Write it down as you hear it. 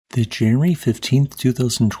The January 15,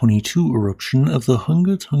 2022 eruption of the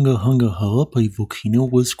Hunga Tonga-Hunga Ha'apai volcano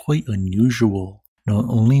was quite unusual. Not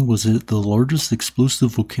only was it the largest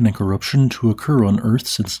explosive volcanic eruption to occur on Earth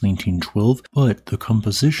since 1912, but the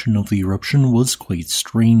composition of the eruption was quite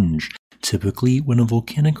strange. Typically, when a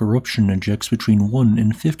volcanic eruption ejects between 1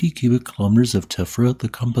 and 50 cubic kilometers of tephra, the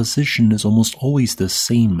composition is almost always the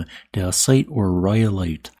same, dacite or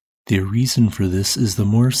rhyolite. The reason for this is the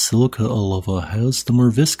more silica a lava has, the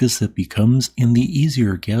more viscous it becomes, and the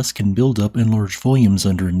easier gas can build up in large volumes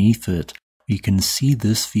underneath it. We can see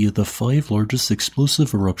this via the 5 largest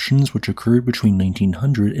explosive eruptions which occurred between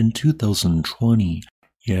 1900 and 2020.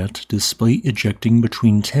 Yet, despite ejecting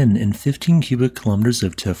between 10 and 15 cubic kilometers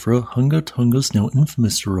of tephra, Hunga Tonga's now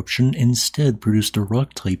infamous eruption instead produced a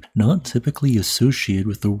rock type not typically associated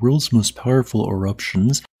with the world's most powerful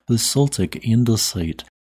eruptions, basaltic andesite.